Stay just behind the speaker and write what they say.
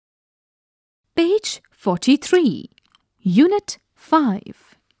Page 43, Unit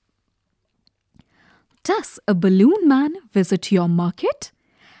 5. Does a balloon man visit your market?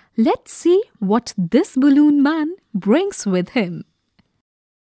 Let's see what this balloon man brings with him.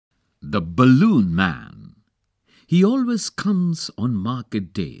 The balloon man. He always comes on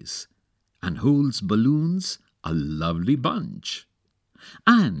market days and holds balloons, a lovely bunch.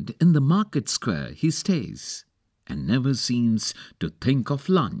 And in the market square he stays and never seems to think of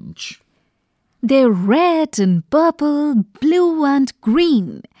lunch. They're red and purple, blue and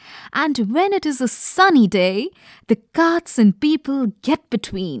green. And when it is a sunny day, the carts and people get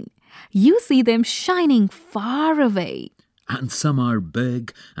between. You see them shining far away. And some are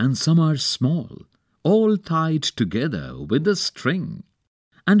big and some are small, all tied together with a string.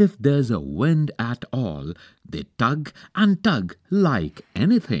 And if there's a wind at all, they tug and tug like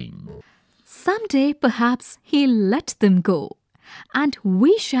anything. Someday perhaps he'll let them go, and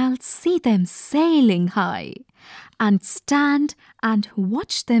we shall see them sailing high, and stand and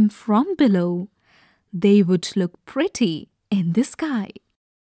watch them from below. They would look pretty in the sky.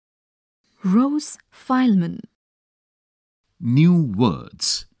 Rose Fileman. New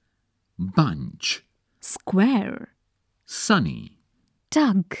words. Bunch, Square. sunny.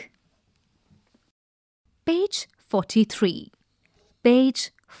 Tug. Page 43.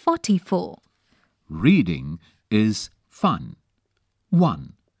 Page 44. Reading is fun.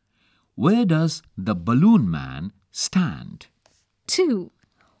 1. Where does the balloon man stand? 2.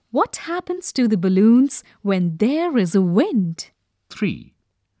 What happens to the balloons when there is a wind? 3.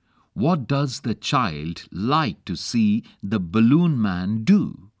 What does the child like to see the balloon man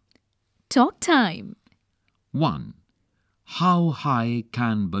do? Talk time. 1. How high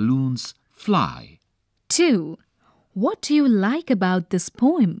can balloons fly? 2. What do you like about this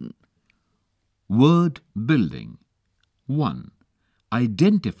poem? Word building. 1.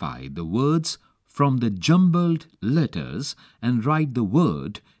 Identify the words from the jumbled letters and write the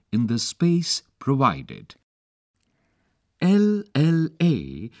word in the space provided.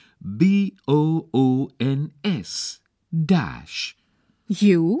 LLABOONS dash.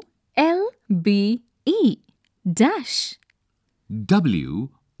 ULBE dash. WOLBE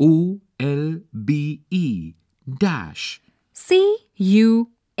dash. CUNLH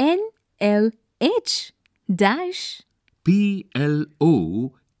dash. PLOEEP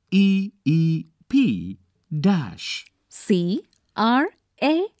dash. CRAD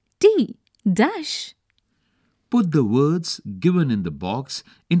dash. Put the words given in the box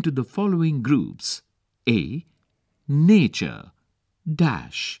into the following groups. A. Nature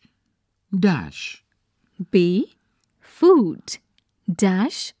dash dash. B. Food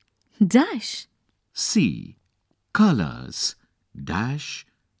dash dash. C. Colors dash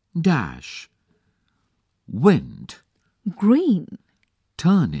dash. Wind, Green.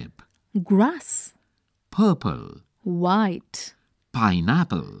 turnip, Grass. purple, White.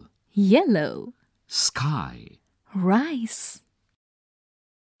 pineapple, Yellow. sky. Rice.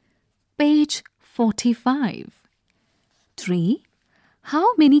 Page 45. 3.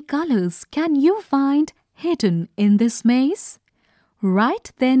 How many colors can you find hidden in this maze?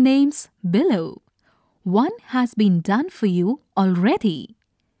 Write their names below. One has been done for you already.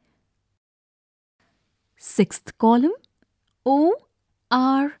 6th column.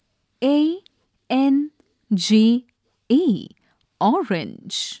 ORANGE.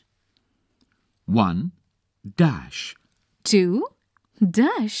 Orange. 1 dash 2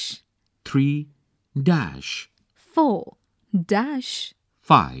 dash. 3 dash 4 dash.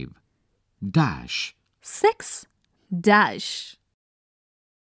 5 dash 6 dash.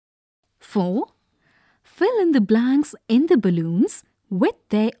 4. Fill in the blanks in the balloons with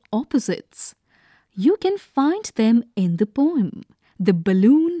their opposites. You can find them in the poem, The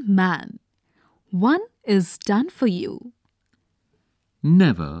Balloon Man. One is done for you.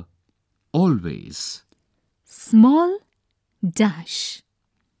 never, always, Small dash.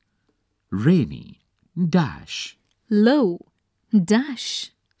 rainy dash Low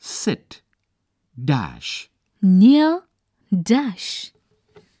dash. sit dash. Near dash.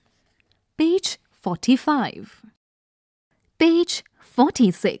 Page 45. Page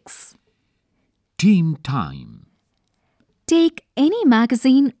 46. Team time. Take any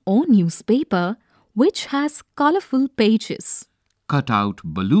magazine or newspaper which has colorful pages. Cut out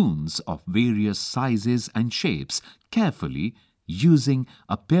balloons of various sizes and shapes carefully using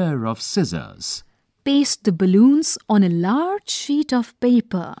a pair of scissors. Paste the balloons on a large sheet of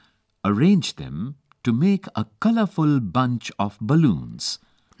paper. Arrange them to make a colorful bunch of balloons.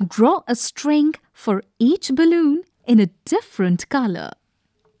 Draw a string for each balloon in a different color.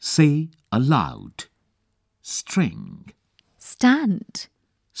 Say aloud. String, Stand.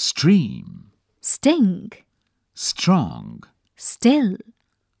 stream, sting, strong, still,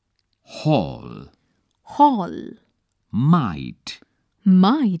 haul, haul, might,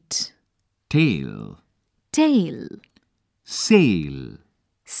 might, tail, tail, sail,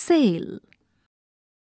 sail,